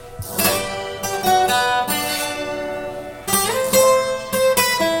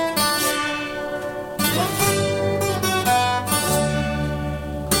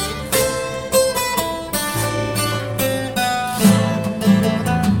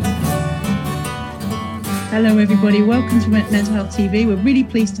Hello, everybody. Welcome to Mental Health TV. We're really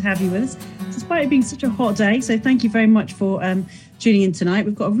pleased to have you with us, despite it being such a hot day. So thank you very much for tuning in tonight.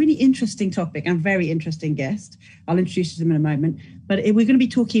 We've got a really interesting topic and very interesting guest. I'll introduce you to them in a moment. But we're going to be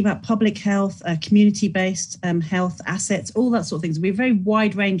talking about public health, community-based health assets, all that sort of things. It'll be a very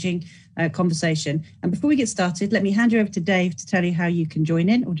wide-ranging conversation. And before we get started, let me hand you over to Dave to tell you how you can join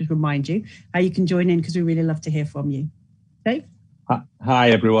in, or just remind you how you can join in, because we really love to hear from you. Dave? Hi,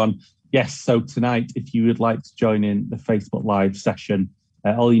 everyone. Yes, so tonight, if you would like to join in the Facebook Live session,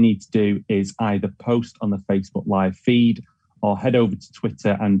 all you need to do is either post on the Facebook Live feed or head over to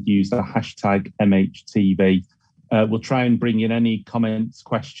Twitter and use the hashtag MHTV. We'll try and bring in any comments,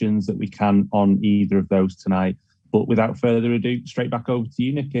 questions that we can on either of those tonight. But without further ado, straight back over to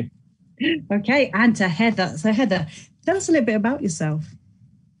you, Nikki. Okay, and to Heather. So Heather, tell us a little bit about yourself.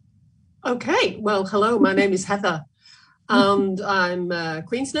 Okay, well, hello, my name is Heather. And I'm a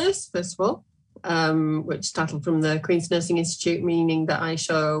Queen's nurse, first of all, which is titled from the Queen's Nursing Institute, meaning that I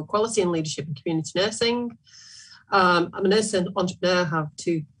show quality and leadership in community nursing. I'm a nurse and entrepreneur, have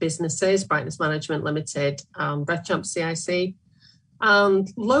two businesses, Brightness Management Limited and Breadchamp CIC,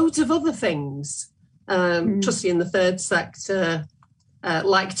 and loads of other things. Trustee in the third sector,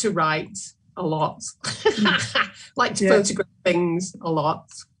 like to write a lot, like to photograph things a lot.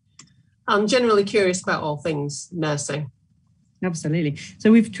 I'm generally curious about all things nursing. Absolutely.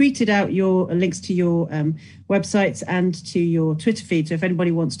 So we've tweeted out your links to your websites and to your Twitter feed. So if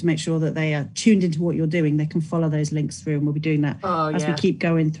anybody wants to make sure that they are tuned into what you're doing, they can follow those links through, and we'll be doing that as we keep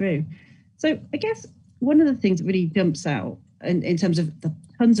going through. So I guess one of the things that really jumps out in terms of the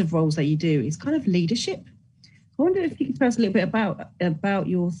tons of roles that you do is kind of leadership. I wonder if you could tell us a little bit about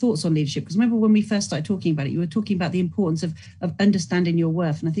your thoughts on leadership, because remember when we first started talking about it, you were talking about the importance of understanding your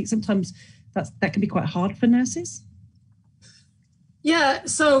worth. And I think sometimes that can be quite hard for nurses. Yeah,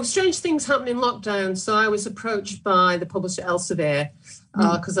 so strange things happened in lockdown. So I was approached by the publisher Elsevier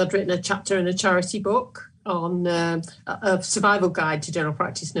because I'd written a chapter in a charity book on a survival guide to general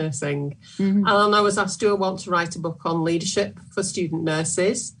practice nursing. And I was asked, do I want to write a book on leadership for student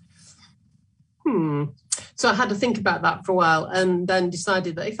nurses? So I had to think about that for a while, and then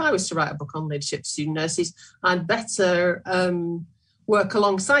decided that if I was to write a book on leadership for student nurses, I'd better work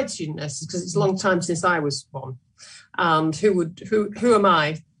alongside student nurses, because it's a long time since I was one. And who am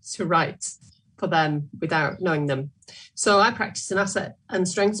I to write for them without knowing them? So I practiced an asset and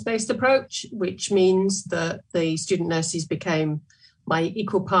strengths-based approach, which means that the student nurses became my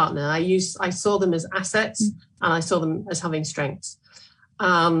equal partner. I saw them as assets, and I saw them as having strengths.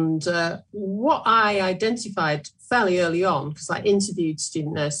 And what I identified fairly early on, because I interviewed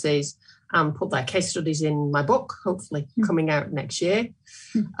student nurses and put their case studies in my book, hopefully coming out next year,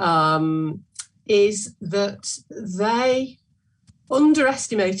 is that they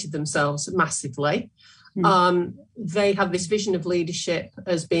underestimated themselves massively. They have this vision of leadership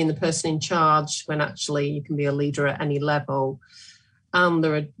as being the person in charge, when actually you can be a leader at any level. And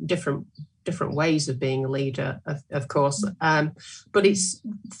there are different ways of being a leader, of course, but it's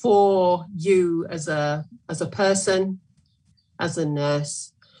for you as a person, as a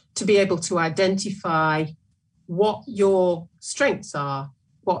nurse, to be able to identify what your strengths are,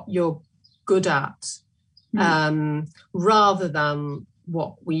 what you're good at, rather than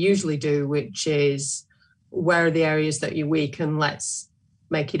what we usually do, which is where are the areas that you're weak and let's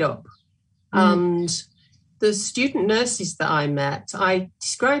make it up. And the student nurses that I met, I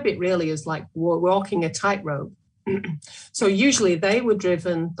describe it really as like walking a tightrope. So usually they were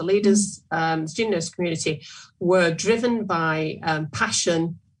driven, the leaders, student nurse community, were driven by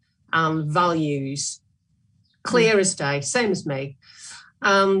passion and values, clear as day, same as me.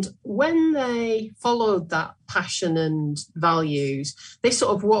 And when they followed that passion and values, they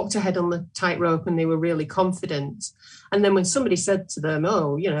sort of walked ahead on the tightrope, and they were really confident. And then when somebody said to them,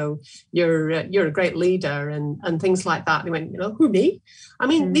 oh, you're a great leader and things like that, they went, who, me? I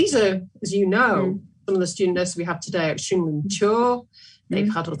mean, these are, as you know, some of the student nurses we have today are extremely mature.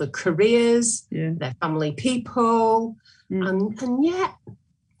 They've had other careers, they're family people, and yet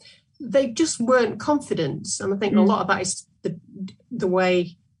they just weren't confident. And I think a lot of that is the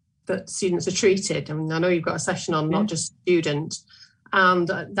way that students are treated. I mean, I know you've got a session on not just student, and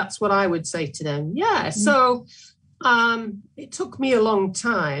that's what I would say to them. So it took me a long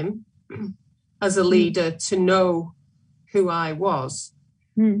time as a leader to know who I was.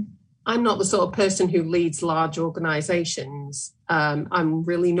 I'm not the sort of person who leads large organizations. I'm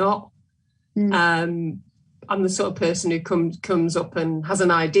really not. I'm the sort of person who comes up and has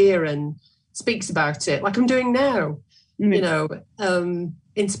an idea and speaks about it, like I'm doing now.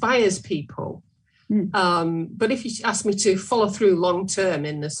 Inspires people. But if you ask me to follow through long term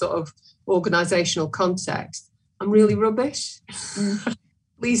in the sort of organisational context, I'm really rubbish.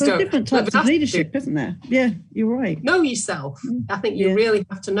 Please don't. Different types of leadership, isn't there? Yeah, you're right. Know yourself. I think you really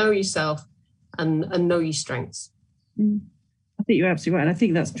have to know yourself and know your strengths. I think you're absolutely right. And I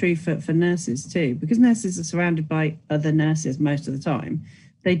think that's true for nurses too, because nurses are surrounded by other nurses most of the time.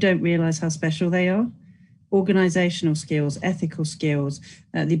 They don't realise how special they are. Organisational skills, ethical skills,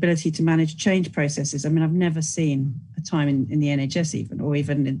 the ability to manage change processes. I mean, I've never seen a time in the NHS even, or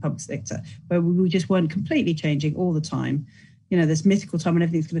even in the public sector, where we just weren't completely changing all the time. You know, this mythical time when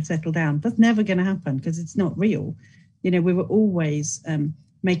everything's going to settle down. That's never going to happen because it's not real. You know, we were always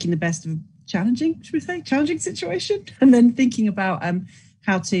making the best of challenging situation, and then thinking about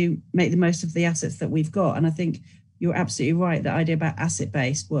how to make the most of the assets that we've got. And I think you're absolutely right. The idea about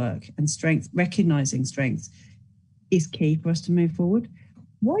asset-based work and strength, recognizing strengths, is key for us to move forward.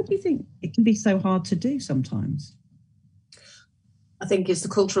 Why do you think it can be so hard to do sometimes? I think it's the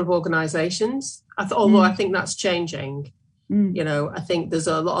culture of organisations, although I think that's changing. You know, I think there's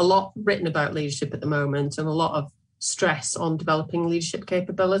a lot written about leadership at the moment, and a lot of stress on developing leadership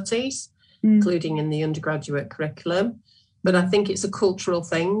capabilities, including in the undergraduate curriculum. But I think it's a cultural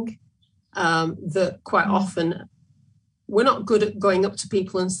thing that quite often we're not good at going up to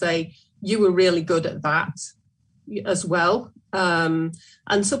people and say, you were really good at that as well. And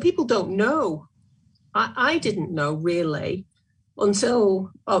so people don't know. I didn't know really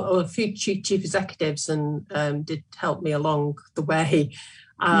until a few chief executives did help me along the way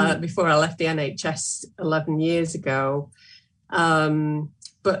before I left the NHS 11 years ago.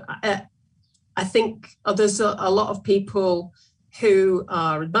 But I think there's a lot of people who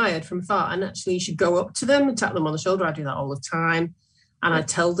are admired from afar, and actually you should go up to them and tap them on the shoulder. I do that all the time. And I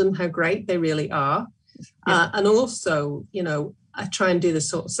tell them how great they really are. And also, you know, I try and do the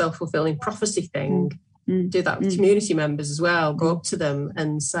sort of self-fulfilling prophecy thing. Do that with community members as well. Go up to them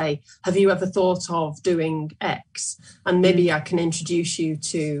and say, have you ever thought of doing X? And maybe I can introduce you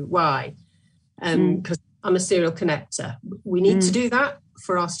to Y. Because I'm a serial connector. We need to do that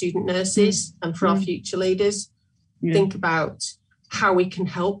for our student nurses and for our future leaders. Think about how we can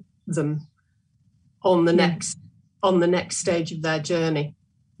help them on the next stage of their journey.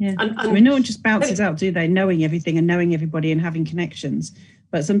 And I mean, no one just bounces out, do they? Knowing everything and knowing everybody and having connections.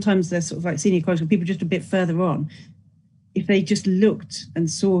 But sometimes they're sort of like senior colleagues, people just a bit further on. If they just looked and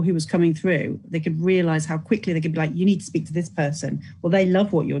saw who was coming through, they could realise how quickly they could be like, you need to speak to this person. Well, they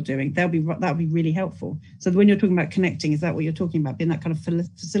love what you're doing. That would be really helpful. So when you're talking about connecting, is that what you're talking about, being that kind of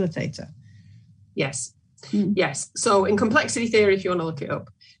facilitator? Yes. Yes. So in complexity theory, if you want to look it up,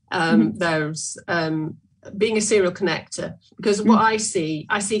 there's being a serial connector, because what I see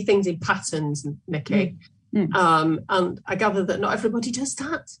things in patterns, Nikki. And I gather that not everybody does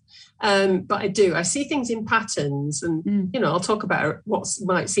that. But I do. I see things in patterns, and, you know, I'll talk about what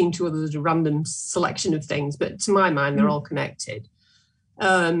might seem to others a random selection of things, but to my mind, they're all connected.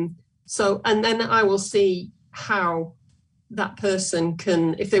 And then I will see how that person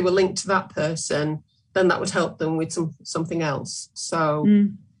can, if they were linked to that person, then that would help them with something else. So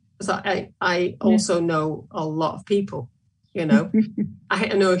I also know a lot of people, you know. I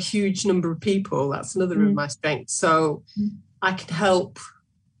know a huge number of people. That's another of my strengths. So I can help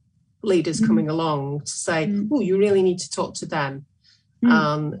leaders coming along to say, oh, you really need to talk to them.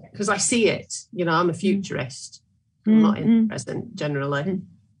 Because I see it. You know, I'm a futurist. I'm not in the present generally.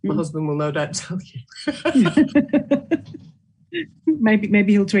 My husband will no doubt tell you.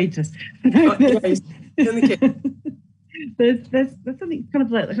 Maybe he'll tweet us. There's something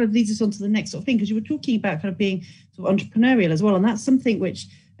kind of leads us on to the next sort of thing, because you were talking about kind of being sort of entrepreneurial as well, and that's something which,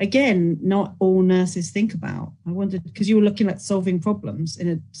 again, not all nurses think about. I wondered, because you were looking at solving problems in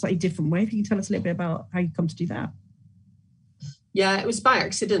a slightly different way. If you can tell us a little bit about how you come to do that. Yeah, it was by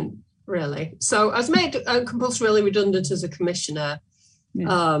accident, really. So I was made compulsorily redundant as a commissioner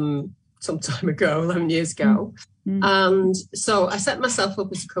some time ago, 11 years ago. And so I set myself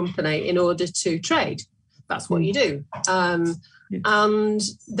up as a company in order to trade. That's what you do. And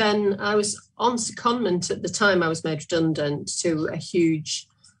then I was on secondment at the time I was made redundant to a huge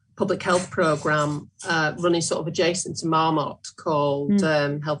public health programme running sort of adjacent to Marmot called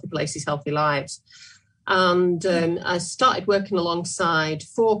Healthy Places, Healthy Lives. And I started working alongside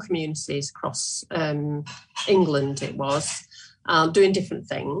 4 communities across England, it was, doing different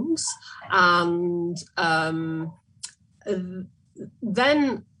things. And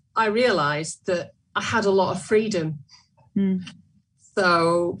then I realised that I had a lot of freedom.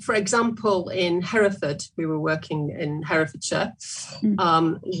 So, for example, in Hereford, we were working in Herefordshire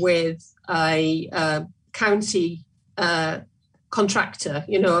with a county contractor,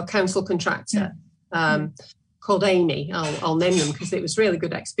 you know, a council contractor. called Amy. I'll name them because it was really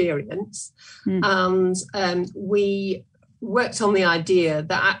good experience. And we worked on the idea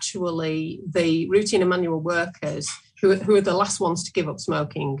that actually the routine and manual workers, who are the last ones to give up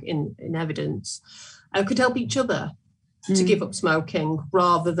smoking in evidence, could help each other to give up smoking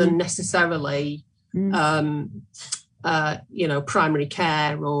rather than necessarily, primary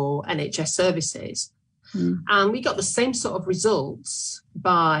care or NHS services. And we got the same sort of results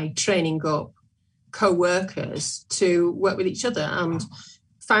by training up co-workers to work with each other, and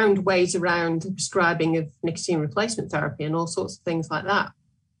found ways around the prescribing of nicotine replacement therapy and all sorts of things like that.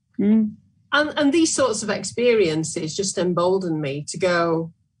 And these sorts of experiences just emboldened me to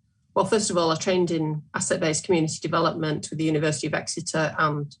go, well, first of all, I trained in asset-based community development with the University of Exeter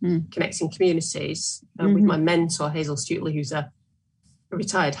and Connecting Communities with my mentor, Hazel Stuteley, who's a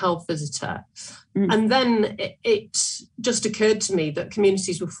retired health visitor. And then it just occurred to me that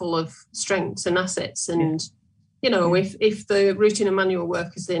communities were full of strengths and assets. And, if the routine and manual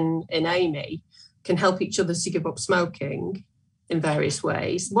workers in Amy can help each other to give up smoking in various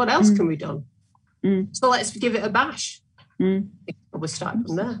ways, what else can we do? So let's give it a bash. We'll start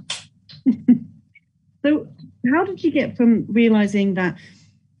from there. So how did you get from realizing that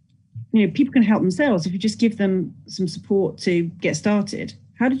people can help themselves if you just give them some support to get started?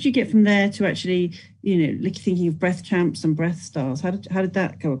 How did you get from there to actually thinking of breath champs and breath stars? How did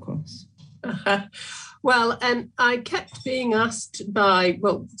that go across? Well, I kept being asked by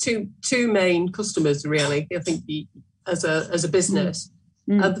two main customers, really, I think, as a business.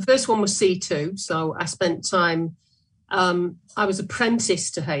 The first one was C2, so I spent time I was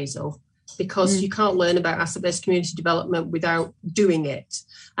apprenticed to Hazel, because you can't learn about asset-based community development without doing it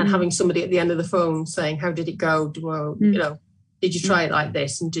and having somebody at the end of the phone saying, how did it go? Did you try it like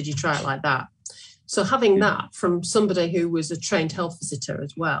this? And did you try it like that? So having that from somebody who was a trained health visitor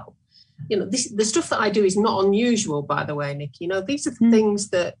as well, the stuff that I do is not unusual, by the way, Nikki. These are the things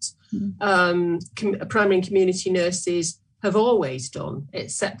that primary and community nurses have always done,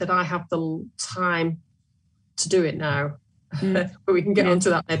 except that I have the time to do it now. But we can get onto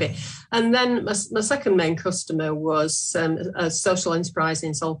that maybe. And then my second main customer was a social enterprise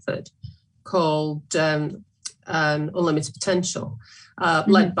in Salford called Unlimited Potential,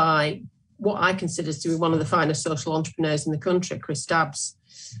 led by what I consider to be one of the finest social entrepreneurs in the country, Chris Dabbs.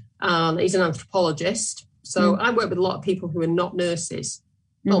 He's an anthropologist. So I work with a lot of people who are not nurses.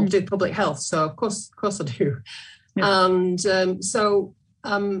 Well, do public health, so of course I do. Yeah. And so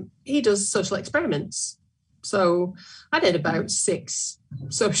he does social experiments. So I did about 6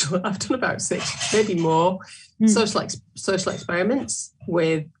 I've done about 6, maybe more, social experiments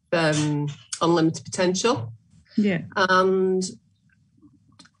with Unlimited Potential. Yeah. And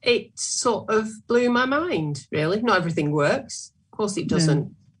it sort of blew my mind, really. Not everything works. Of course it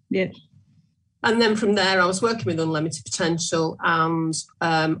doesn't. Yeah. And then from there, I was working with Unlimited Potential and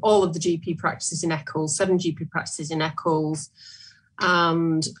all of the GP practices in Eccles, 7 GP practices in Eccles.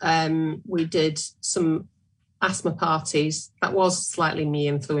 And we did some asthma parties. That was slightly me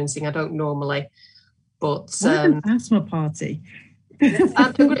influencing. I don't normally, but an asthma party.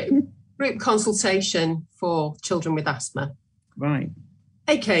 And a group consultation for children with asthma, right?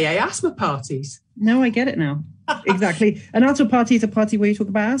 AKA asthma parties. No, I get it now. Exactly. An asthma party is a party where you talk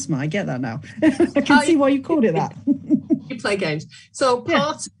about asthma. I get that now. I can see why you called it that. You play games. So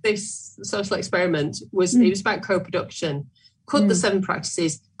part of this social experiment was it was about co-production. Could the 7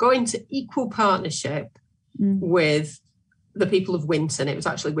 practices go into equal partnership with the people of Winton? It was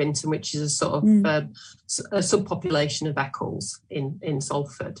actually Winton, which is a sort of a subpopulation of Eccles in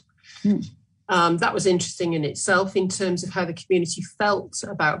Salford. That was interesting in itself in terms of how the community felt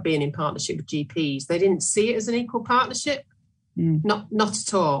about being in partnership with GPs. They didn't see it as an equal partnership, not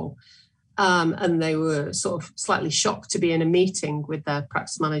at all. And they were sort of slightly shocked to be in a meeting with their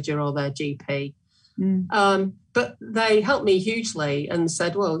practice manager or their GP. But they helped me hugely and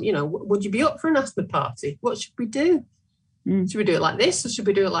said, well, would you be up for an asthma party? What should we do? Should we do it like this or should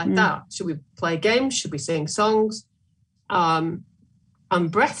we do it like that? Should we play games? Should we sing songs? And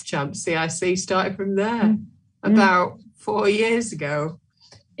Breath Champs CIC started from there about 4 years ago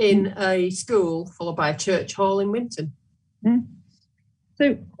in a school followed by a church hall in Winton.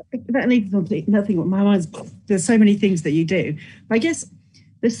 So that leads on to nothing. My mind's, there's so many things that you do. But I guess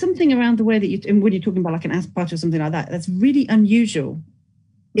there's something around the way that and when you're talking about like an asthma party or something like that, that's really unusual.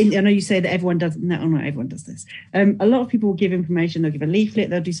 I know you say that everyone does, not everyone does this. A lot of people will give information, they'll give a leaflet,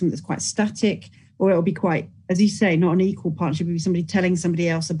 they'll do something that's quite static, or it'll be quite, as you say, not an equal partnership, it'll be somebody telling somebody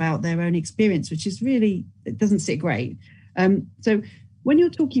else about their own experience, which is really, it doesn't sit great. So when you're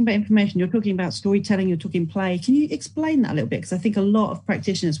talking about information, you're talking about storytelling, you're talking play. Can you explain that a little bit? Because I think a lot of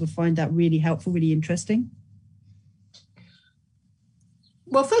practitioners would find that really helpful, really interesting.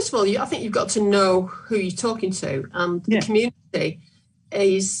 Well, first of all, I think you've got to know who you're talking to, and the community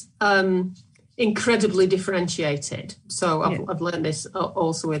is incredibly differentiated. So I've learned this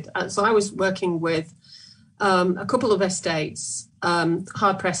also with. So I was working with a couple of estates,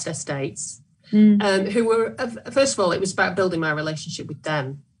 hard-pressed estates, who were, first of all, it was about building my relationship with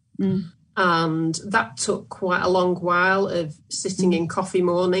them. And that took quite a long while of sitting in coffee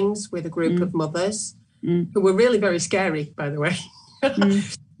mornings with a group of mothers who were really very scary, by the way.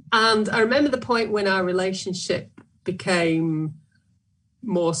 And I remember the point when our relationship became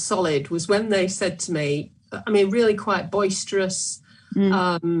more solid was when they said to me, I mean, really quite boisterous,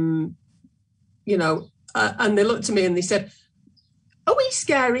 you know, and they looked at me and they said, "Are we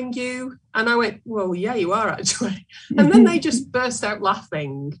scaring you?" And I went, "Well, yeah, you are actually." And then they just burst out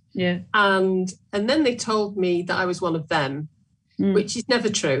laughing. Yeah. And then they told me that I was one of them, which is never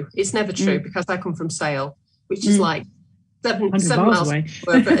true. It's never true because I come from Sale, which is like 7 miles away,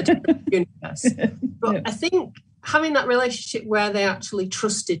 but a different universe. But I think having that relationship where they actually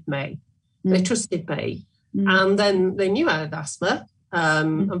trusted me, and then they knew I had asthma.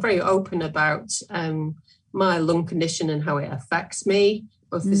 I'm very open about my lung condition and how it affects me,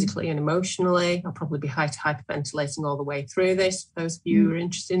 both physically and emotionally. I'll probably be hyperventilating all the way through this, for those of you who are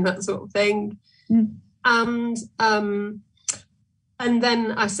interested in that sort of thing. And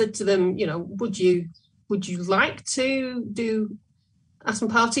then I said to them, you know, would you like to do asthma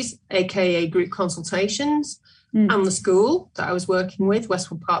parties, aka group consultations, and the school that I was working with,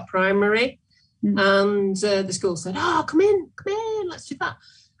 Westwood Park Primary, and the school said, "Oh, come in, let's do that."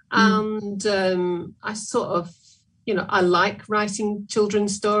 And I sort of, you know, I like writing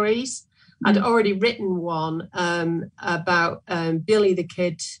children's stories. I'd already written one about Billy the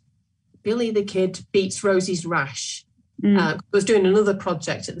Kid beats Rosie's rash. I was doing another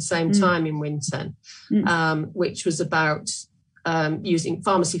project at the same time in Winton, which was about using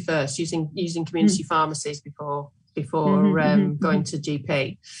pharmacy first, using community pharmacies before going to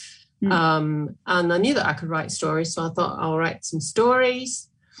GP. And I knew that I could write stories, so I thought I'll write some stories.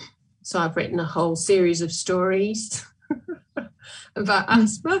 So I've written a whole series of stories about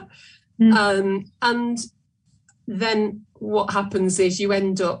asthma. And then what happens is you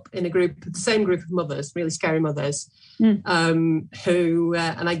end up in the same group of mothers, really scary mothers, who,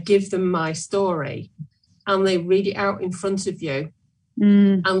 and I give them my story and they read it out in front of you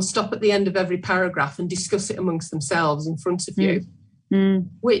and stop at the end of every paragraph and discuss it amongst themselves in front of you,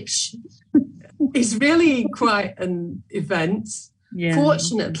 which is really quite an event. Yeah.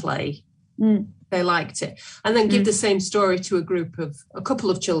 Fortunately, they liked it. And then give the same story to a couple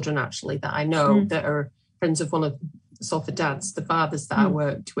of children, actually, that I know that are friends of one of the Salford dads, the fathers that I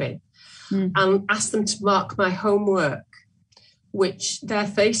worked with, and ask them to mark my homework, which their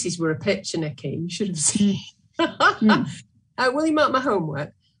faces were a picture, Nikki. You should have seen. Will you mark my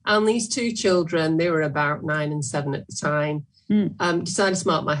homework? And these two children, they were about 9 and 7 at the time, decided to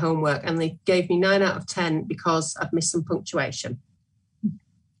mark my homework, and they gave me 9 out of 10 because I've missed some punctuation.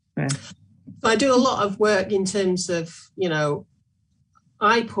 Yeah. So I do a lot of work in terms of, you know,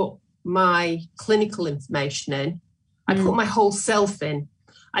 I put my clinical information in, I put my whole self in.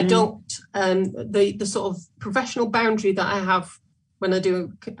 I don't, the sort of professional boundary that I have when I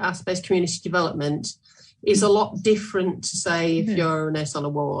do asthma-based community development is a lot different to say if you're a nurse on a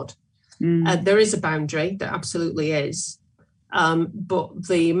ward. There is a boundary, there absolutely is. But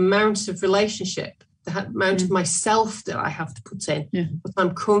the amount of relationship, the amount of myself that I have to put in, but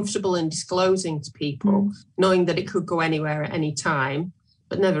I'm comfortable in disclosing to people, knowing that it could go anywhere at any time,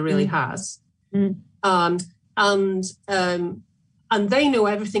 but never really has. And they know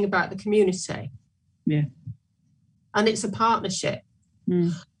everything about the community. Yeah. And it's a partnership.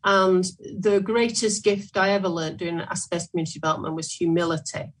 And the greatest gift I ever learned doing asthma-based community development was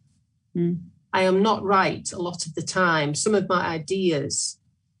humility. I am not right a lot of the time. Some of my ideas,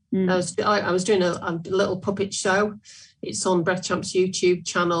 I was doing a little puppet show. It's on Breath Champ's YouTube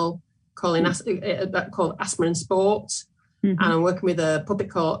channel called Asthma and Sport. And I'm working with a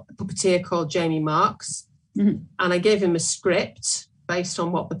puppeteer called Jamie Marks. And I gave him a script based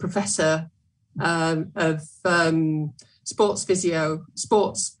on what the professor of sports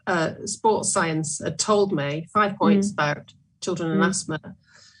science had told me, 5 points about children and asthma.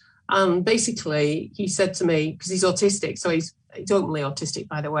 And basically he said to me, because he's autistic, so he's openly autistic,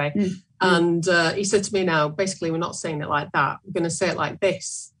 by the way. And he said to me, now, basically, we're not saying it like that. We're going to say it like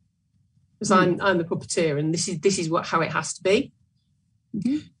this. Because I'm the puppeteer and this is how it has to be.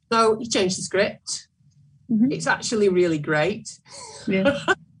 So he changed the script. It's actually really great. Yeah.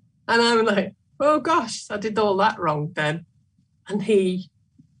 And I'm like, oh gosh, I did all that wrong then. And he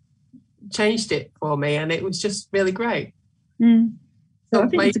changed it for me and it was just really great. So I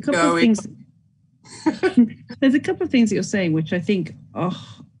think there's a couple of things. There's a couple of things that you're saying, which I think,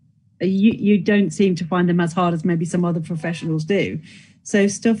 you don't seem to find them as hard as maybe some other professionals do. So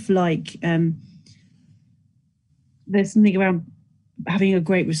stuff like there's something around having a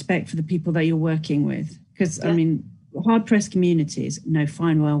great respect for the people that you're working with. Because, I mean, hard-pressed communities know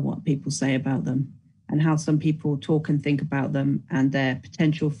fine well what people say about them and how some people talk and think about them and their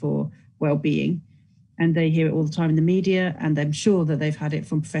potential for well-being. And they hear it all the time in the media, and I'm sure that they've had it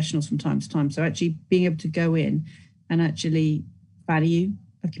from professionals from time to time. So actually being able to go in and actually value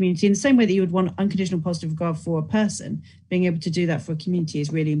a community in the same way that you would want unconditional positive regard for a person, being able to do that for a community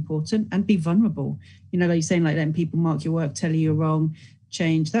is really important, and be vulnerable. You know, like you're saying, like letting people mark your work, tell you you're wrong,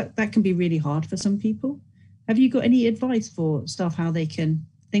 change, that can be really hard for some people. Have you got any advice for staff how they can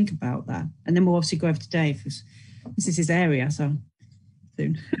think about that? And then we'll obviously go over to Dave, because this is his area, so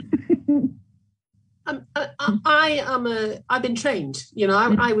soon. I've been trained, you know,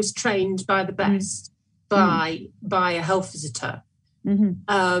 I was trained by the best, by a health visitor, you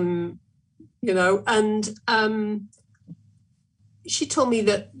know, and she told me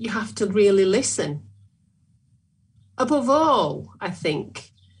that you have to really listen. Above all, I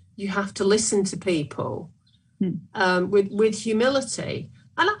think you have to listen to people with humility.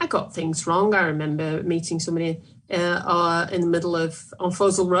 And I got things wrong. I remember meeting somebody in the middle of on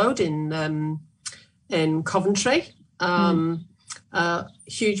Fossil Road in Coventry,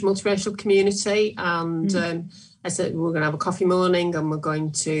 huge multiracial community, and I said we're going to have a coffee morning and we're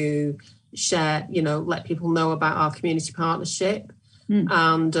going to share, you know, let people know about our community partnership,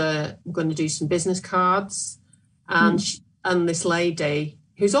 and we're going to do some business cards, and and this lady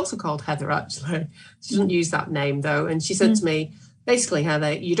who's also called Heather, actually, she doesn't use that name though, and she said to me, basically,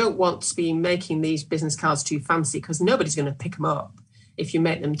 Heather, you don't want to be making these business cards too fancy because nobody's going to pick them up if you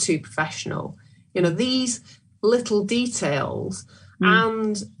make them too professional. You know, these little details,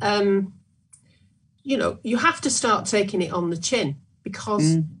 and, you know, you have to start taking it on the chin,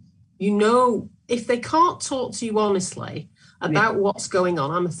 because, you know, if they can't talk to you honestly about what's going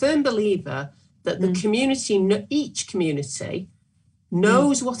on, I'm a firm believer that the community, each community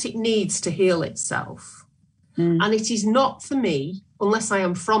knows what it needs to heal itself. And it is not for me, unless I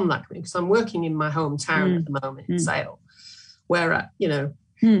am from that community, because I'm working in my hometown at the moment in Sale, where, you know,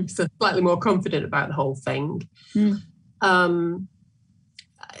 so slightly more confident about the whole thing.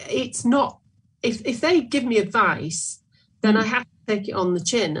 It's not, if they give me advice, then I have to take it on the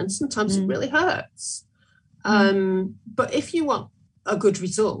chin, and sometimes it really hurts. But if you want a good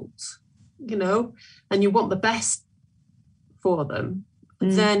result, you know, and you want the best for them,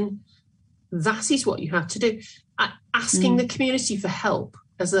 then that is what you have to do. Asking the community for help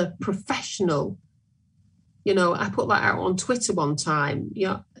as a professional. You know, I put that out on Twitter one time.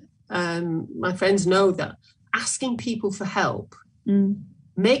 You know, my friends know that asking people for help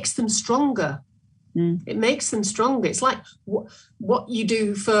makes them stronger. It makes them stronger. It's like what you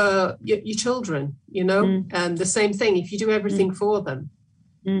do for your children, you know, and the same thing. If you do everything for them,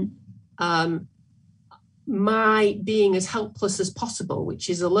 my being as helpless as possible, which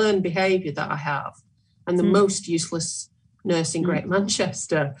is a learned behaviour that I have, and the most useless nurse in Great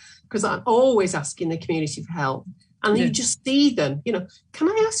Manchester, because I'm always asking the community for help, and you just see them, you know, can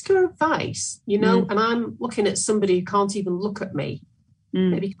I ask your advice, you know, and I'm looking at somebody who can't even look at me,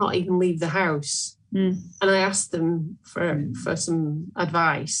 maybe can't even leave the house, and I ask them for some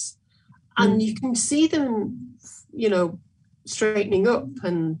advice, and you can see them, you know, straightening up,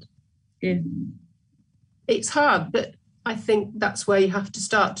 and it's hard, but I think that's where you have to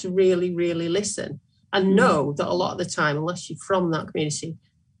start to really, really listen. And know that a lot of the time, unless you're from that community,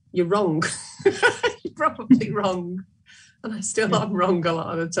 you're wrong. You're probably wrong. And I still am wrong a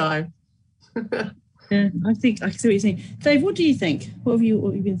lot of the time. I think I see what you're saying. Dave, what do you think? What have you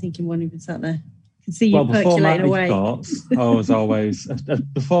been thinking when you've been sat there? I can see you percolating away. Thoughts, as always,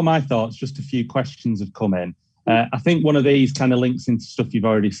 before my thoughts, just a few questions have come in. I think one of these kind of links into stuff you've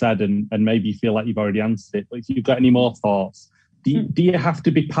already said, and maybe you feel like you've already answered it. But if you've got any more thoughts, do you have to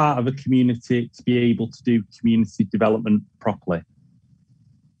be part of a community to be able to do community development properly?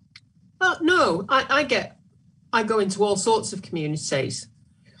 No, I go into all sorts of communities,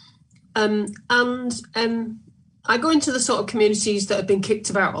 and I go into the sort of communities that have been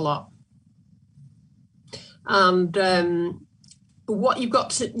kicked about a lot, and what you've got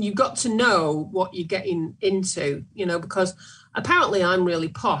to know what you're getting into, you know, because apparently I'm really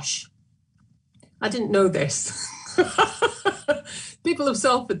posh. I didn't know this. People of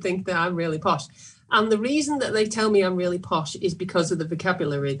Salford think that I'm really posh. And the reason that they tell me I'm really posh is because of the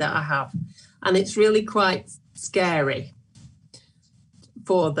vocabulary that I have. And it's really quite scary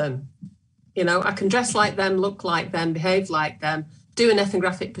for them. You know, I can dress like them, look like them, behave like them, do an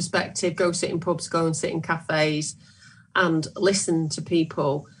ethnographic perspective, go sit in pubs, go and sit in cafes and listen to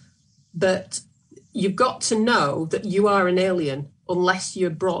people. But you've got to know that you are an alien unless you're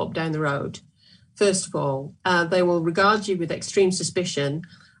brought up down the road. First of all, they will regard you with extreme suspicion,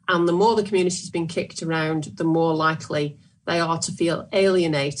 and the more the community's been kicked around, the more likely they are to feel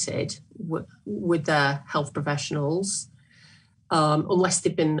alienated with their health professionals, unless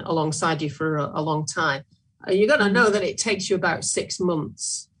they've been alongside you for a long time. You've got to know that it takes you about 6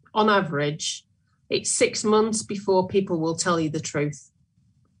 months. On average, it's 6 months before people will tell you the truth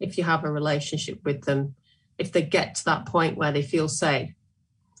if you have a relationship with them, if they get to that point where they feel safe.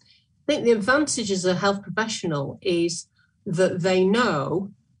 I think the advantage as a health professional is that they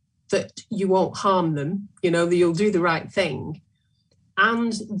know that you won't harm them, that you'll do the right thing,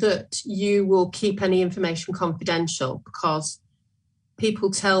 and that you will keep any information confidential, because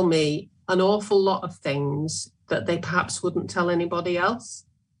people tell me an awful lot of things that they perhaps wouldn't tell anybody else.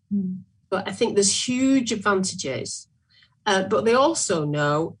 But I think there's huge advantages. But they also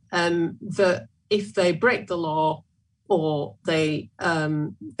know that if they break the law, or they're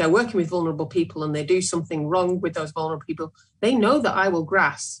working with vulnerable people and they do something wrong with those vulnerable people, they know that I will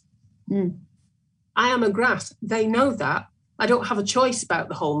grass. I am a grass. They know that. I don't have a choice about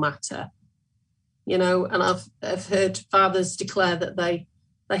the whole matter. And I've heard fathers declare that they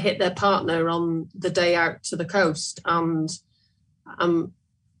hit their partner on the day out to the coast, and I'm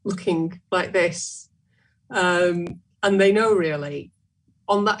looking like this. And they know, really,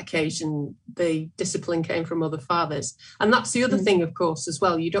 on that occasion, the discipline came from other fathers. And that's the other thing, of course, as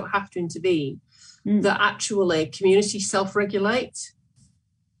well. You don't have to intervene. That actually communities self-regulate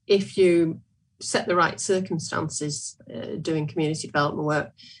if you set the right circumstances doing community development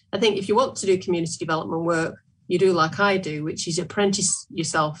work. I think if you want to do community development work, you do like I do, which is apprentice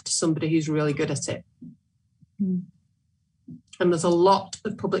yourself to somebody who's really good at it. And there's a lot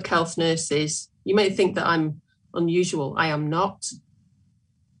of public health nurses. You may think that I'm unusual. I am not.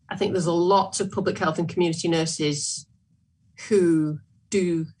 I think there's a lot of public health and community nurses who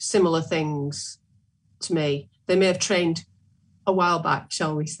do similar things to me. They may have trained a while back,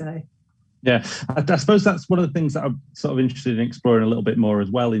 shall we say. Yeah, I suppose that's one of the things that I'm sort of interested in exploring a little bit more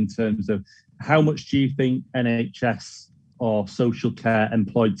as well, in terms of how much do you think NHS or social care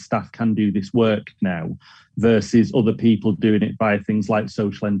employed staff can do this work now versus other people doing it via things like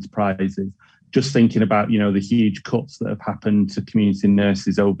social enterprises? Just thinking about, the huge cuts that have happened to community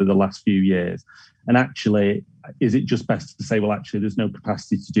nurses over the last few years. And actually, is it just best to say, well, actually, there's no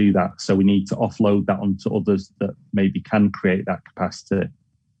capacity to do that, so we need to offload that onto others that maybe can create that capacity?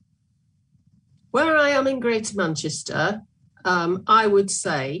 Where I am in Greater Manchester, I would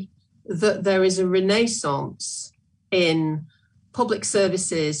say that there is a renaissance in public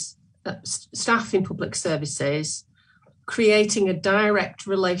services, staff in public services, creating a direct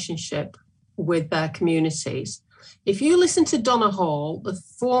relationship with their communities. If you listen to Donna Hall, the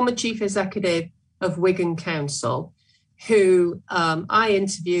former chief executive of Wigan Council, who I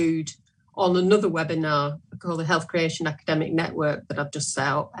interviewed on another webinar called the Health Creation Academic Network that I've just set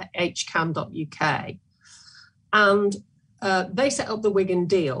up at hcam.uk. And they set up the Wigan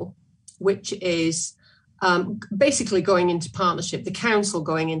Deal, which is basically going into partnership, the council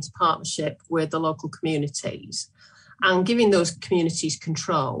going into partnership with the local communities and giving those communities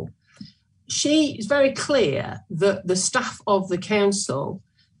control. She is very clear that the staff of the council,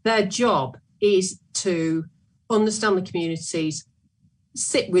 their job is to understand the communities,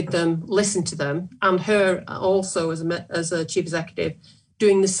 sit with them, listen to them, and her also as a chief executive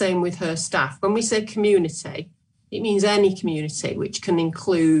doing the same with her staff. When we say community, it means any community, which can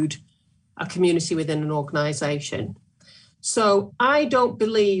include a community within an organisation. So I don't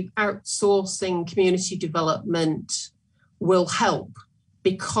believe outsourcing community development will help,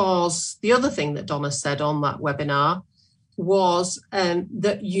 because the other thing that Donna said on that webinar was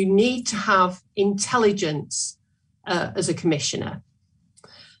that you need to have intelligence as a commissioner,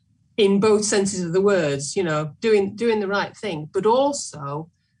 in both senses of the words, doing the right thing, but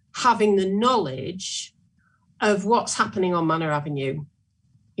also having the knowledge of what's happening on Manor Avenue,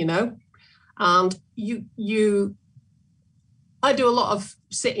 and I do a lot of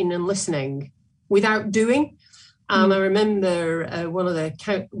sitting and listening without doing. And I remember one of the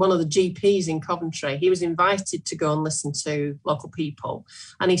GPs in Coventry, he was invited to go and listen to local people.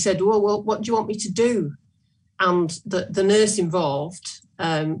 And he said, well, what do you want me to do? And the nurse involved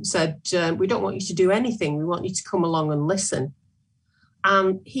said, we don't want you to do anything. We want you to come along and listen.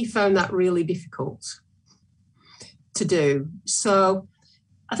 And he found that really difficult to do. So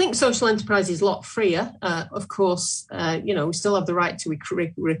I think social enterprise is a lot freer. Of course, we still have the right to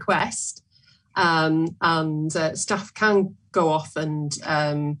request. and staff can go off and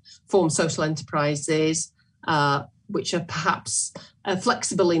form social enterprises, which are perhaps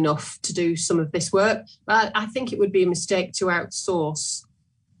flexible enough to do some of this work. But I think it would be a mistake to outsource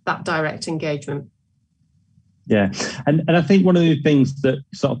that direct engagement. Yeah, and I think one of the things that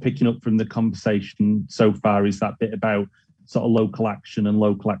sort of picking up from the conversation so far is that bit about sort of local action and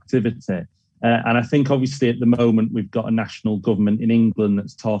local activity. And I think obviously at the moment we've got a national government in England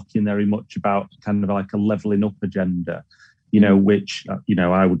that's talking very much about kind of like a levelling up agenda, which,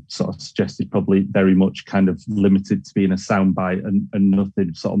 I would sort of suggest is probably very much kind of limited to being a soundbite and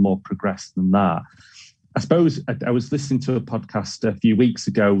nothing sort of more progressed than that. I suppose I was listening to a podcast a few weeks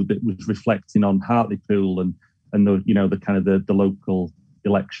ago that was reflecting on Hartlepool and the kind of the local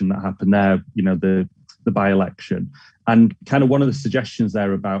election that happened there, the by-election. And kind of one of the suggestions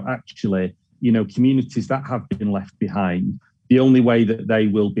there about actually, communities that have been left behind, the only way that they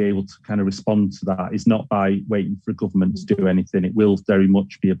will be able to kind of respond to that is not by waiting for a government to do anything. It will very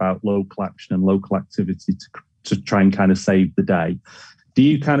much be about local action and local activity to try and kind of save the day. Do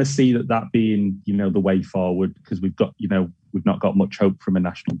you kind of see that being, the way forward? Because we've not got much hope from a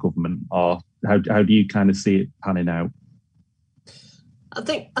national government, or how do you kind of see it panning out? I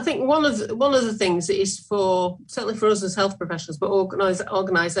think one of the things is certainly for us as health professionals, but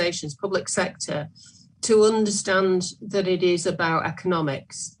organisations, public sector, to understand that it is about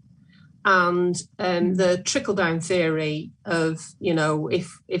economics and the trickle down theory of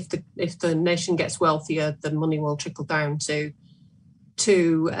if the nation gets wealthier, the money will trickle down to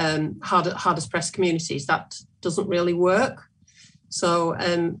hardest pressed communities. That doesn't really work. So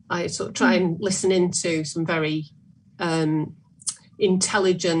I sort of try and listen into some very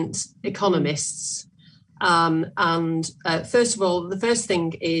intelligent economists. First of all, the first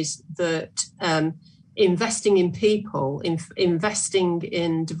thing is that investing in people, investing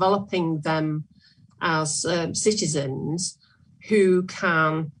in developing them as citizens who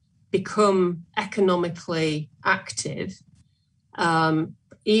can become economically active. I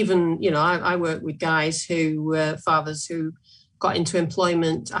work with guys fathers who got into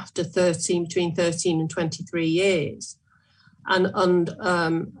employment after between 13 and 23 years and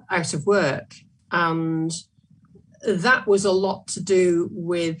out of work. And that was a lot to do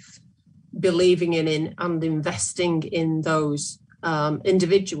with believing in and investing in those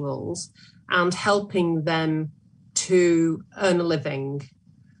individuals and helping them to earn a living.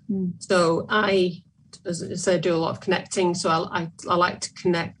 So as I say, I do a lot of connecting. So I like to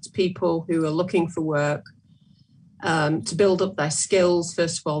connect people who are looking for work to build up their skills,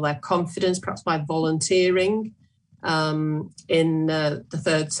 first of all, their confidence, perhaps by volunteering in the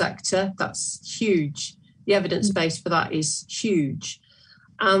third sector. That's huge. The evidence base for that is huge.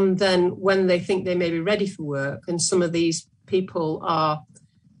 And then when they think they may be ready for work, and some of these people are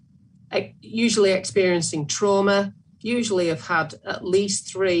usually experiencing trauma, usually have had at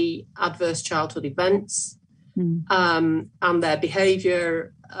least 3 adverse childhood events, and their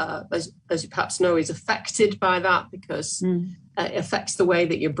behaviour, as you perhaps know, is affected by that because it affects the way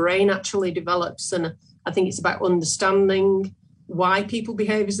that your brain actually develops. And I think it's about understanding why people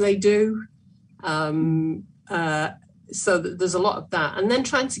behave as they do. So there's a lot of that. And then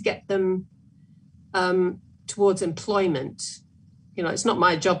trying to get them towards employment. It's not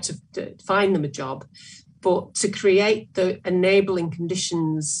my job to find them a job, but to create the enabling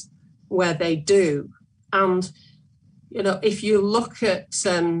conditions where they do. And, if you look at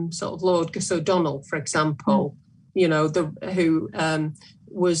sort of Lord Gus O'Donnell, for example, who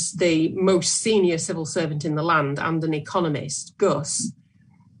was the most senior civil servant in the land and an economist, Gus.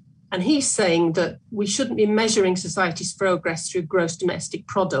 And he's saying that we shouldn't be measuring society's progress through gross domestic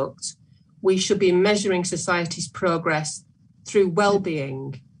product. We should be measuring society's progress through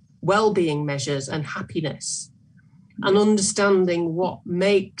well-being measures and happiness, and understanding what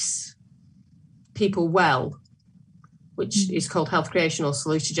makes people well, which is called health creation or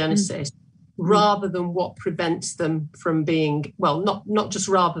salutogenesis, rather than what prevents them from being, well, not just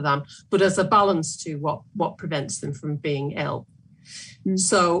rather than, but as a balance to what prevents them from being ill.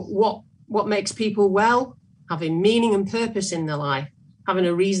 So what makes people well? Having meaning and purpose in their life, having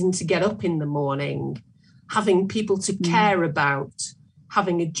a reason to get up in the morning, having people to care about,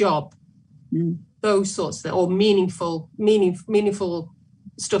 having a job, those sorts of things, or meaningful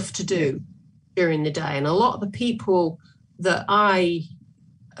stuff to do during the day. And a lot of the people that I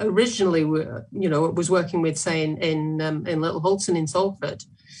originally was working with, say in Little Hulton in Salford.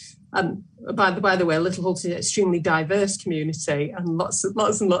 By the way, Little Hulton is an extremely diverse community and lots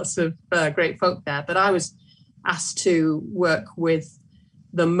and lots of great folk there. But I was asked to work with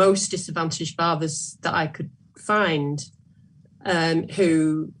the most disadvantaged fathers that I could find,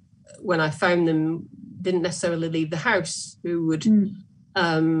 who when I found them, didn't necessarily leave the house, who would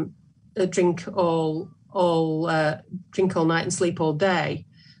drink all night and sleep all day.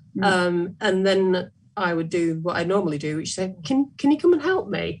 And then I would do what I normally do, which say, can you come and help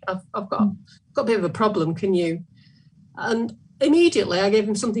me? I've got a bit of a problem. Can you? And immediately I gave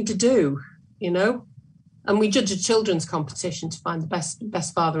them something to do, and we judged a children's competition to find the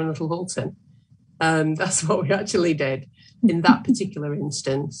best father in Little Hulton. That's what we actually did in that particular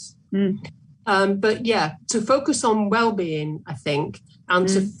instance. But yeah, to focus on well-being, I think, and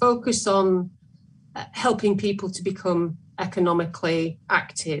to focus on helping people to become economically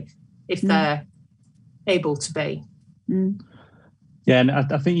active if they're able to be. Yeah, and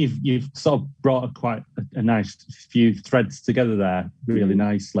I think you've sort of brought quite a nice few threads together there really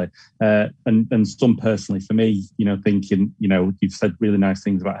nicely. And some personally for me, thinking, you've said really nice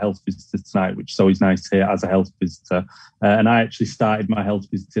things about health visitors tonight, which is always nice to hear as a health visitor. And I actually started my health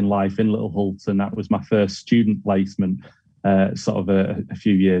visiting life in Little Hulton. That was my first student placement sort of a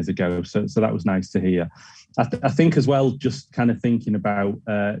few years ago. So that was nice to hear. I think as well, just kind of thinking about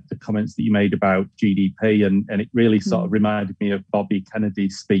the comments that you made about GDP, and it really sort of reminded me of Bobby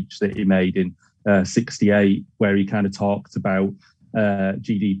Kennedy's speech that he made in 68, where he kind of talked about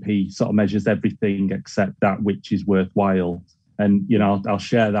GDP sort of measures everything except that which is worthwhile. And, I'll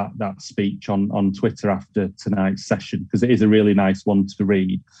share that speech on Twitter after tonight's session, because it is a really nice one to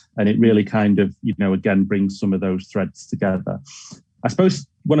read. And it really kind of, again, brings some of those threads together. I suppose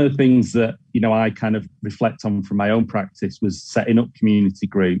one of the things that, I kind of reflect on from my own practice was setting up community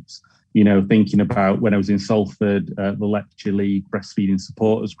groups, thinking about when I was in Salford, the Lecture League, breastfeeding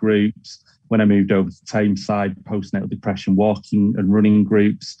supporters groups. When I moved over to Tameside, postnatal depression, walking and running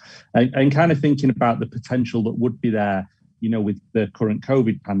groups, and kind of thinking about the potential that would be there, with the current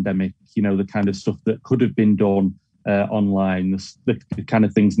COVID pandemic, the kind of stuff that could have been done online, the kind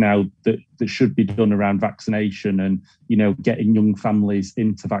of things now that should be done around vaccination and, getting young families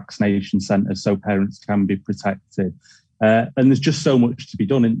into vaccination centres so parents can be protected. And there's just so much to be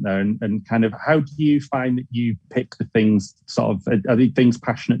done in there. And kind of, how do you find that you pick the things are these things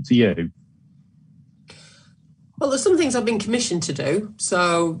passionate to you? Well, there's some things I've been commissioned to do,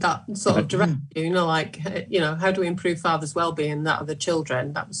 so that sort of directs you, how do we improve fathers' well-being, that of the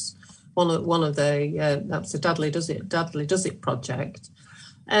children. That was one of the that was the Dudley Does It project.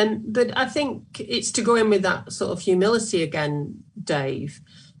 But I think it's to go in with that sort of humility again, Dave.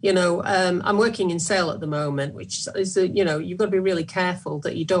 I'm working in Sale at the moment, which is you've got to be really careful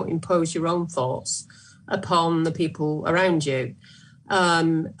that you don't impose your own thoughts upon the people around you.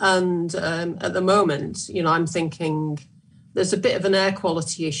 And at the moment, I'm thinking there's a bit of an air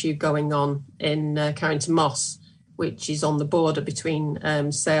quality issue going on in Carrington Moss, which is on the border between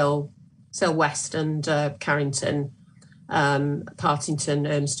Sale West and Carrington, Partington,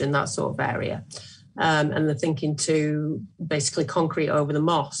 Urmston, that sort of area. And they're thinking to basically concrete over the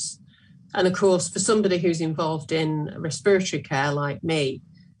moss. And of course, for somebody who's involved in respiratory care like me,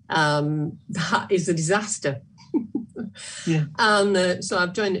 that is a disaster. Yeah. And so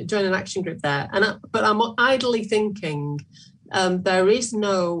I've joined an action group there. But I'm idly thinking there is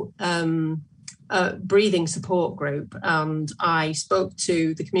no breathing support group. And I spoke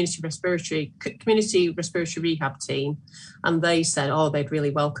to the community respiratory rehab team, and they said, they'd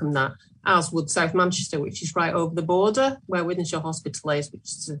really welcome that, as would South Manchester, which is right over the border where Wythenshawe Hospital is, which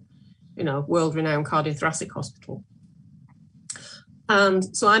is a world-renowned cardiothoracic hospital.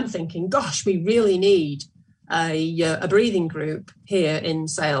 And so I'm thinking, gosh, we really need a breathing group here in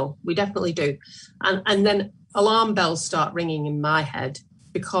Sale. We definitely do. And then alarm bells start ringing in my head,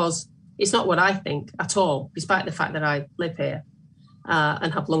 because it's not what I think at all, despite the fact that I live here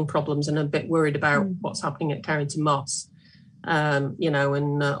and have lung problems and I'm a bit worried about what's happening at Carrington Moss, and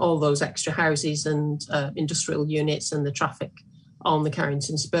all those extra houses and industrial units and the traffic on the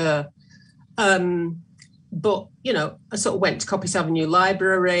Carrington Spur. But, I sort of went to Coppice Avenue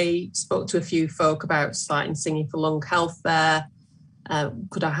Library, spoke to a few folk about starting Singing for Lung Health there.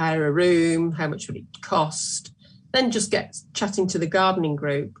 Could I hire a room? How much would it cost? Then just get chatting to the gardening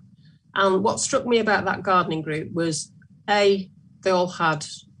group. And what struck me about that gardening group was, they all had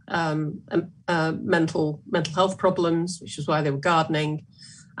mental health problems, which is why they were gardening.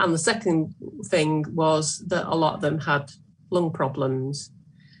 And the second thing was that a lot of them had lung problems.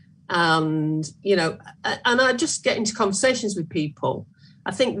 And, and I just get into conversations with people.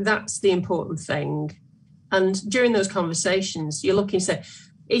 I think that's the important thing. And during those conversations, you're looking to say,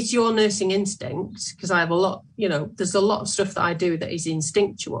 is your nursing instinct? Because I have a lot, there's a lot of stuff that I do that is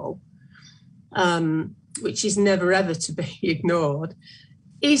instinctual, which is never, ever to be ignored.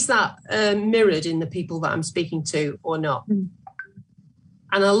 Is that mirrored in the people that I'm speaking to or not?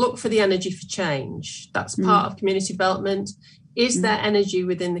 And I look for the energy for change. That's part of community development. Is there energy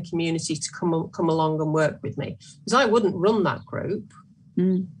within the community to come along and work with me? Because I wouldn't run that group.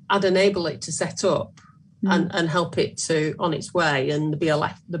 I'd enable it to set up and help it to on its way. And the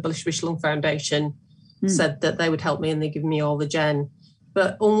BLF, the Bush Lung Foundation, said that they would help me and they give me all the gen.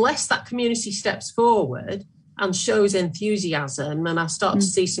 But unless that community steps forward and shows enthusiasm, and I start to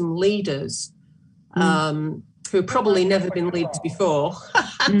see some leaders who've probably never been leaders before,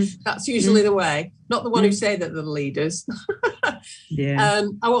 that's usually the way, not the one who say that they're the leaders, I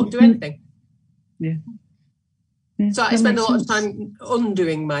won't do anything. So I spend a lot of time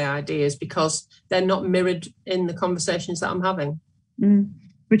undoing my ideas because they're not mirrored in the conversations that I'm having.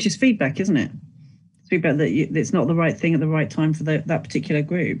 Which is feedback, isn't it? Feedback that it's not the right thing at the right time for that particular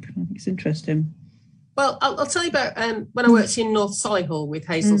group. I think it's interesting. Well, I'll tell you about when I worked in North Solihull with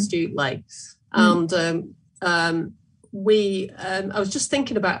Hazel Stewart Lakes, and I was just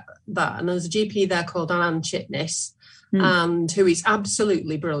thinking about that, and there's a GP there called Anne Chitnis, and who is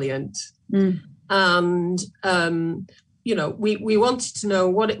absolutely brilliant. And you know, we wanted to know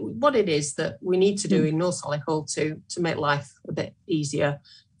what it is that we need to do in North Solihull to make life a bit easier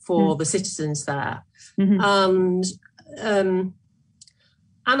for the citizens there. And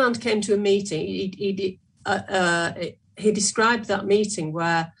Anand came to a meeting. He described that meeting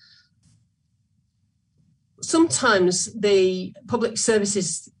where sometimes the public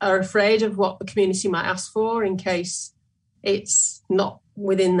services are afraid of what the community might ask for in case it's not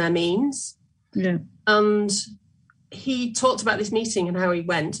within their means. And he talked about this meeting and how he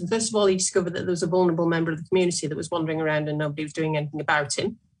went. And first of all, he discovered that there was a vulnerable member of the community that was wandering around and nobody was doing anything about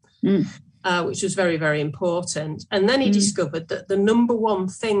him, which was very, very important. And then he discovered that the number one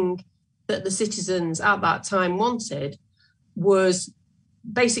thing that the citizens at that time wanted was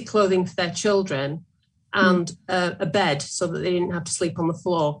basic clothing for their children and a bed so that they didn't have to sleep on the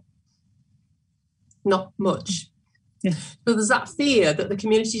floor. Not much. So there's that fear that the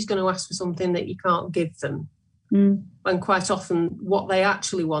community is going to ask for something that you can't give them. And quite often what they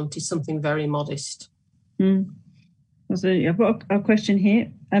actually want is something very modest. Absolutely. I've got a question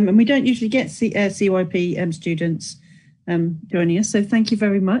here. And we don't usually get CYP students joining us. So thank you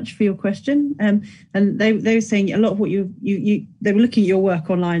very much for your question. And they were saying a lot of what they were looking at your work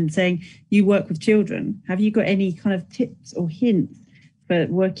online and saying you work with children. Have you got any kind of tips or hints for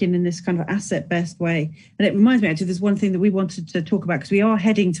working in this kind of asset-based way? And it reminds me, actually, there's one thing that we wanted to talk about because we are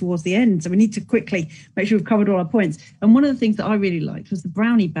heading towards the end. So we need to quickly make sure we've covered all our points. And one of the things that I really liked was the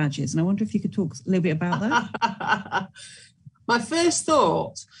brownie badges. And I wonder if you could talk a little bit about that. My first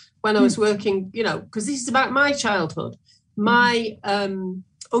thought when I was working, you know, because this is about my childhood, my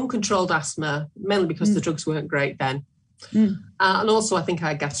uncontrolled asthma, mainly because the drugs weren't great then. And also I think I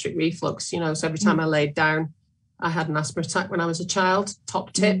had gastric reflux, you know, so every time I laid down, I had an asthma attack when I was a child.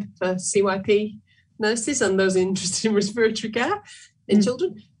 Top tip for CYP nurses and those interested in respiratory care in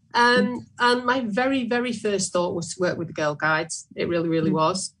children. And my very, very first thought was to work with the Girl Guides. It really, really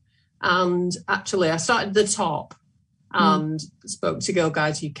was. And actually, I started at the top and spoke to Girl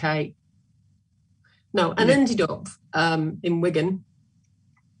Guides UK. Ended up in Wigan.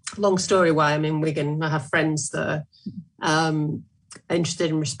 Long story why I'm in Wigan. I have friends that are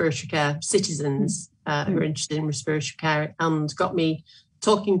interested in respiratory care, citizens who are interested in respiratory care, and got me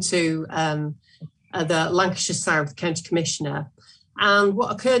talking to the Lancashire South County Commissioner. And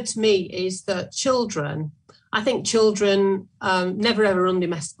what occurred to me is that I think children never ever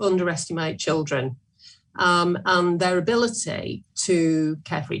underestimate children and their ability to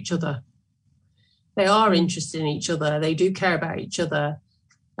care for each other. They are interested in each other. They do care about each other.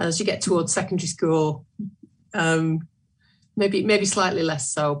 As you get towards secondary school, maybe slightly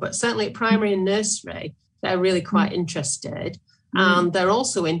less so, but certainly at primary and nursery, they're really quite interested. And they're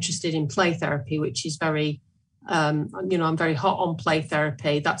also interested in play therapy, which is very, I'm very hot on play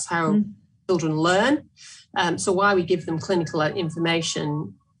therapy. That's how children learn. So why we give them clinical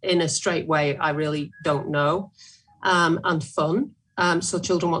information in a straight way, I really don't know. And fun. So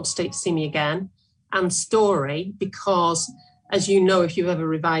children want to see me again. And story, because as you know, if you've ever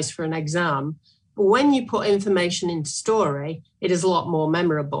revised for an exam, when you put information into story, it is a lot more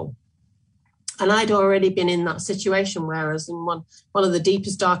memorable. And I'd already been in that situation where I was in one of the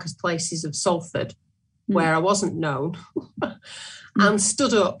deepest, darkest places of Salford, where I wasn't known, and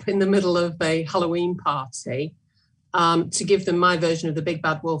stood up in the middle of a Halloween party to give them my version of The Big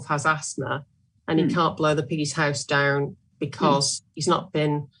Bad Wolf Has Asthma, and he can't blow the piggy's house down because he's not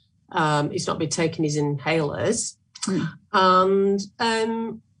been taking his inhalers. And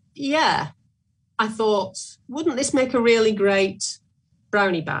I thought, wouldn't this make a really great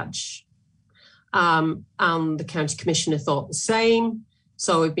brownie badge? And the county commissioner thought the same.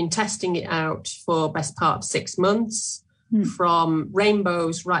 So we've been testing it out for best part of 6 months, from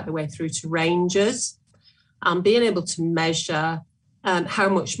rainbows right the way through to ranges, and being able to measure how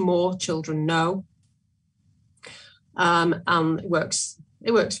much more children know. And it works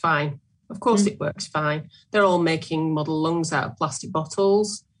fine. Of course it works fine. They're all making model lungs out of plastic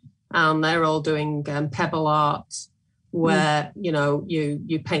bottles, and they're all doing pebble art, where,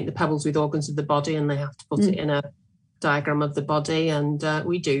 you paint the pebbles with organs of the body and they have to put it in a diagram of the body. And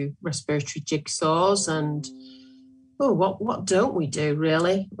we do respiratory jigsaws, and what don't we do,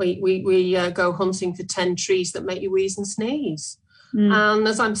 really? We go hunting for 10 trees that make you wheeze and sneeze. And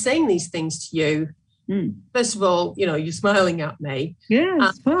as I'm saying these things to you, first of all, you're smiling at me. Yeah,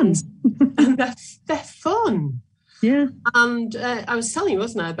 it's fun. And they're fun. Yeah. And I was telling you,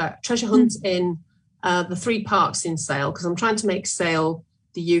 wasn't I, about treasure hunts in the 3 parks in Sale, because I'm trying to make Sale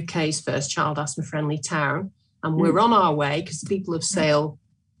the UK's first child asthma-friendly town. And we're on our way, because the people of Sale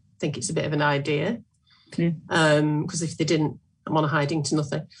think it's a bit of an idea. Because if they didn't, I'm on a hiding to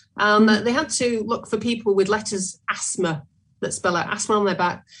nothing. And they had to look for people with letters asthma, that spell out asthma on their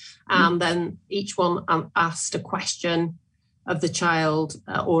back. And then each one asked a question of the child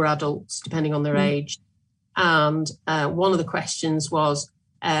or adults, depending on their age. And one of the questions was,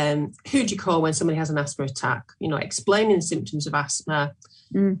 who do you call when somebody has an asthma attack? Explaining the symptoms of asthma.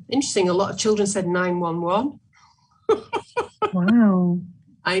 Interesting, a lot of children said 911. Wow.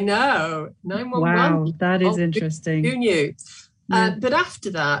 I know, 911. Wow, that is interesting. Who knew? But after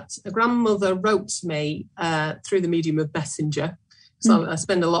that, a grandmother wrote to me through the medium of Messenger. So I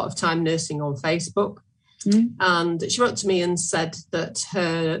spend a lot of time nursing on Facebook. And she wrote to me and said that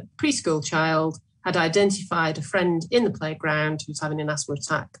her preschool child had identified a friend in the playground who was having an asthma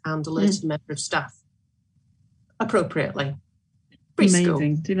attack and alerted a member of staff appropriately. Preschool.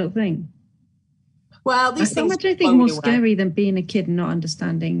 Amazing, do you not think? Well, these things I think more scary than being a kid and not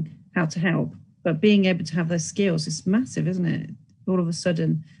understanding how to help. But being able to have those skills is massive, isn't it? All of a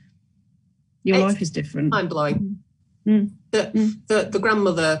sudden, your life is different. Mind-blowing. The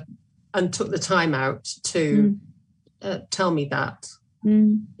grandmother took the time out to tell me that.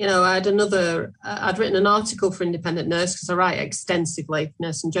 I'd written an article for Independent Nurse, because I write extensively for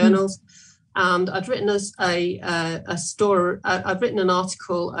nursing journals. And I'd written I'd written an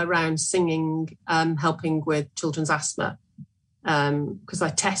article around singing, helping with children's asthma, because I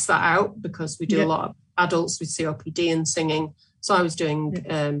test that out, because we do a lot of adults with COPD and singing. So I was doing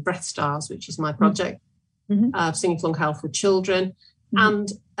Breath Stars, which is my project, singing for lung health with children.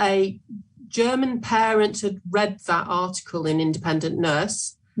 And a German parent had read that article in Independent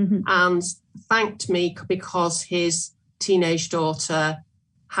Nurse and thanked me because his teenage daughter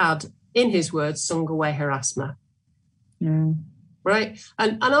had, in his words, sung away her asthma. Right?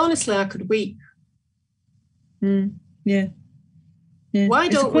 And honestly, I could weep. Yeah. Why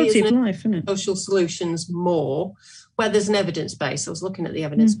don't we, as life, social solutions, more where there's an evidence base? I was looking at the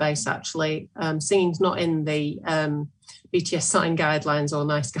evidence base, actually. Singing's not in the BTS sign guidelines or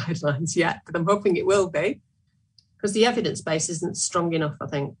NICE guidelines yet, but I'm hoping it will be, because the evidence base isn't strong enough, I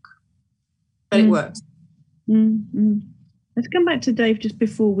think. But it works. Let's come back to Dave just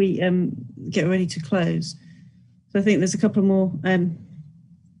before we get ready to close. So I think there's a couple more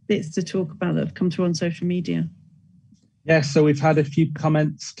bits to talk about that have come through on social media. Yeah, so we've had a few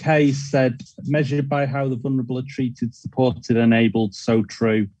comments. Kay said, measured by how the vulnerable are treated, supported, enabled, so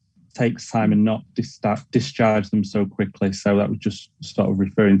true. Takes time and not discharge them so quickly. So that was just sort of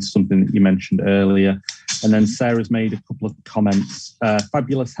referring to something that you mentioned earlier. And then Sarah's made a couple of comments.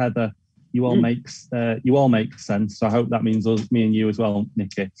 Fabulous Heather, you all make sense. So I hope that means me and you as well,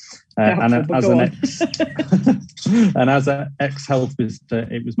 Nikki. And as an ex-health visitor,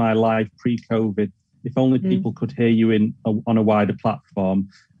 it was my life pre-COVID. If only people could hear you on a wider platform.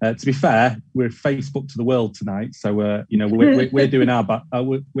 To be fair, we're Facebook to the world tonight, so we're doing our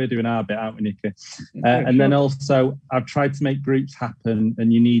we're doing our bit, aren't we, Nikki? And then also, I've tried to make groups happen,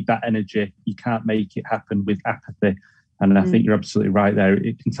 and you need that energy. You can't make it happen with apathy. And I think you're absolutely right there.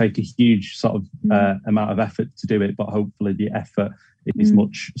 It can take a huge sort of amount of effort to do it, but hopefully the effort is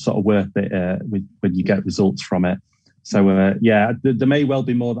much sort of worth it when you get results from it. So there may well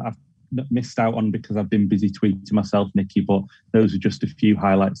be more that I've missed out on because I've been busy tweeting myself, Nikki, but those are just a few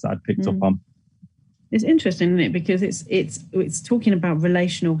highlights that I'd picked up on. It's interesting, isn't it? Because it's talking about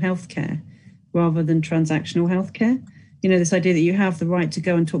relational healthcare rather than transactional healthcare. This idea that you have the right to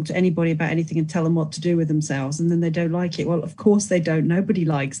go and talk to anybody about anything and tell them what to do with themselves, and then they don't like it. Well, of course they don't. Nobody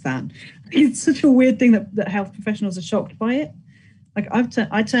likes that. It's such a weird thing that health professionals are shocked by it. Like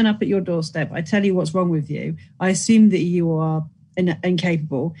I turn up at your doorstep, I tell you what's wrong with you. I assume that you are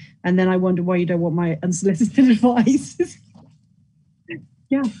incapable, and then I wonder why you don't want my unsolicited advice.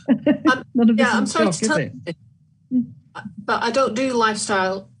 Yeah. I'm sorry to tell you, but I don't do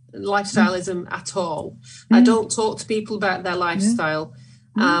lifestyleism at all. I don't talk to people about their lifestyle.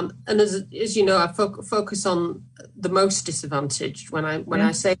 And as you know, I focus on the most disadvantaged when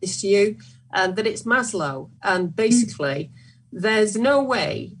I say this to you, and that it's Maslow. And basically, there's no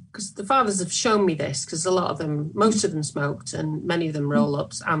way, because the fathers have shown me this, because most of them smoked, and many of them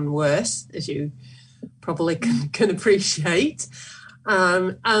roll-ups and worse, as you probably can appreciate.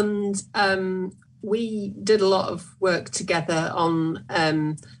 We did a lot of work together on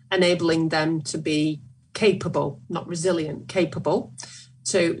enabling them to be capable, not resilient, capable,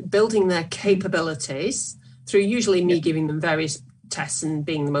 to building their capabilities through usually me giving them various tests and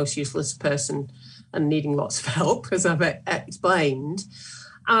being the most useless person and needing lots of help, as I've explained.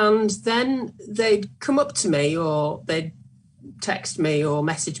 And then they'd come up to me, or they'd text me or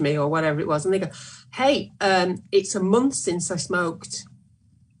message me or whatever it was, and they go, hey, it's a month since I smoked.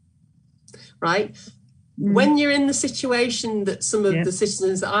 Right? When you're in the situation that some of the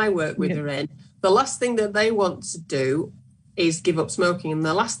citizens that I work with are in, the last thing that they want to do is give up smoking. And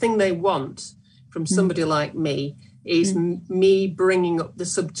the last thing they want from somebody like me is me bringing up the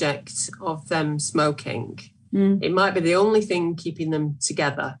subject of them smoking. It might be the only thing keeping them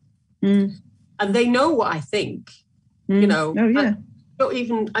together. And they know what I think, you know.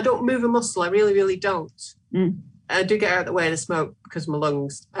 I don't move a muscle. I really, really don't. I do get out of the way of the smoke because of my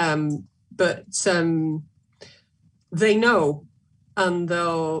lungs. But they know, and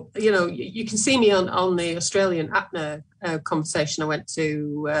they'll, you know, you can see me on the Australian APNA conversation. I went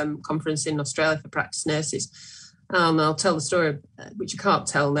to a conference in Australia for practice nurses, and I'll tell the story, which I can't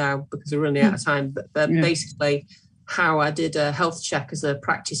tell now because we're running out of time, but basically how I did a health check as a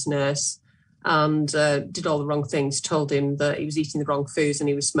practice nurse and did all the wrong things, told him that he was eating the wrong foods and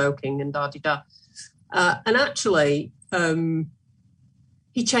he was smoking and da-di-da. And actually,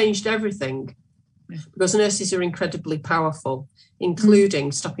 he changed everything, because nurses are incredibly powerful, including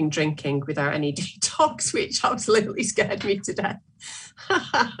stopping drinking without any detox, which absolutely scared me to death.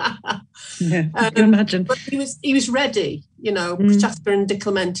 I can imagine. But he was ready, you know. Prochaska and Di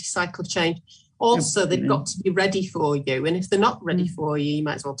Clementi cycle of change. Also, they've got to be ready for you, and if they're not ready for you, you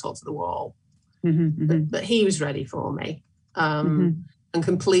might as well talk to the wall. But he was ready for me, and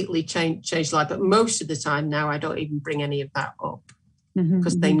completely changed life. But most of the time now, I don't even bring any of that up.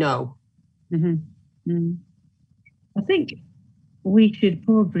 Because they know. I think we should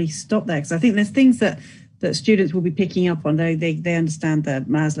probably stop there, because I think there's things that students will be picking up on. They understand the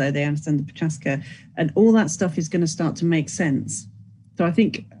Maslow, they understand the Prochaska, and all that stuff is going to start to make sense. So I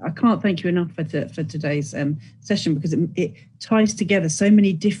think I can't thank you enough for today's session, because it ties together so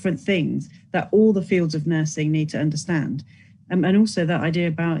many different things that all the fields of nursing need to understand, and also that idea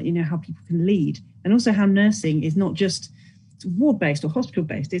about, you know, how people can lead, and also how nursing is not just ward-based or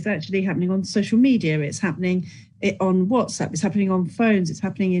hospital-based. It's actually happening on social media. It's happening on WhatsApp. It's happening on phones. It's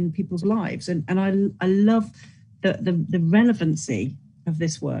happening in people's lives. And I love the relevancy of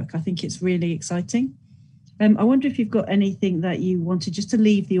this work. I think it's really exciting. I wonder if you've got anything that you wanted just to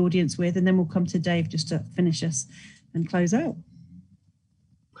leave the audience with, and then we'll come to Dave just to finish us and close out.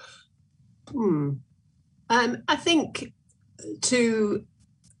 I think to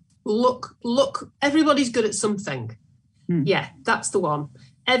look, everybody's good at something. Yeah, that's the one.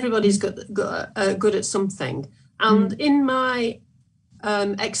 Everybody's good at something. And in my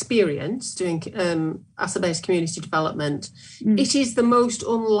experience doing asset-based community development, it is the most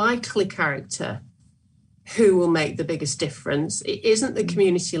unlikely character who will make the biggest difference. It isn't the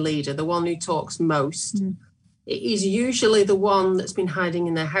community leader, the one who talks most. It is usually the one that's been hiding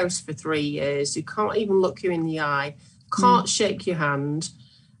in their house for 3 years, who can't even look you in the eye, can't shake your hand,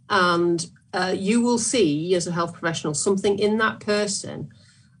 and you will see, as a health professional, something in that person,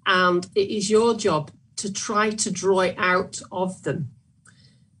 and it is your job to try to draw it out of them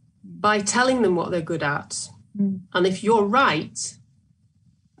by telling them what they're good at. And if you're right,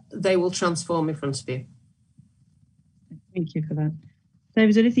 they will transform in front of you. Thank you for that. Dave,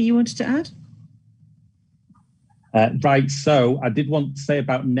 is there anything you wanted to add? Right, so I did want to say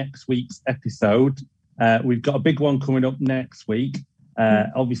about next week's episode. We've got a big one coming up next week.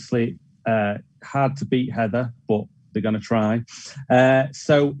 Obviously, hard to beat Heather, but they're going to try.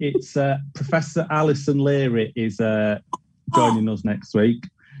 So it's Professor Alison Leary is joining us next week.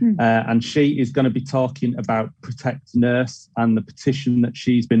 And she is going to be talking about Protect Nurse and the petition that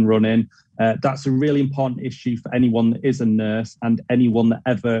she's been running. That's a really important issue for anyone that is a nurse and anyone that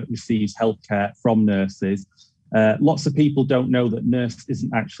ever receives healthcare from nurses. Lots of people don't know that nurse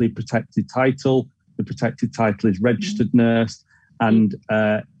isn't actually a protected title. The protected title is registered nurse. And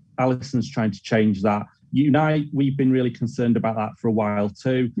Alison's trying to change that. Unite, we've been really concerned about that for a while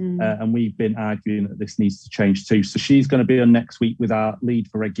too, and we've been arguing that this needs to change too. So she's going to be on next week with our lead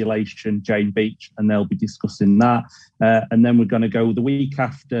for regulation, Jane Beach, and they'll be discussing that. And then we're going to go the week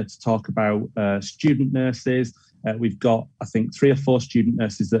after to talk about student nurses. We've got, I think, 3 or 4 student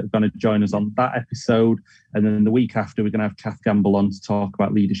nurses that are going to join us on that episode. And then the week after, we're going to have Kath Gamble on to talk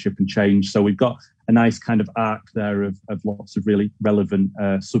about leadership and change. So we've got a nice kind of arc there of lots of really relevant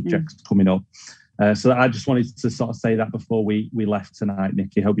subjects coming up. So I just wanted to sort of say that before we left tonight,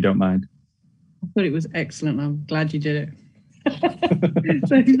 Nikki. Hope you don't mind. I thought it was excellent. I'm glad you did it.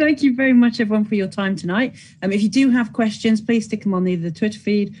 So thank you very much, everyone, for your time tonight. If you do have questions, please stick them on either the Twitter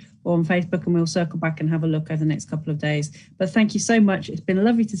feed or on Facebook, and we'll circle back and have a look over the next couple of days. But thank you so much. It's been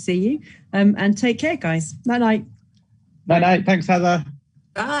lovely to see you. And take care, guys. Night-night. Night-night. Thanks, Heather.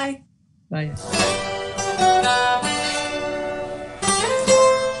 Bye. Bye.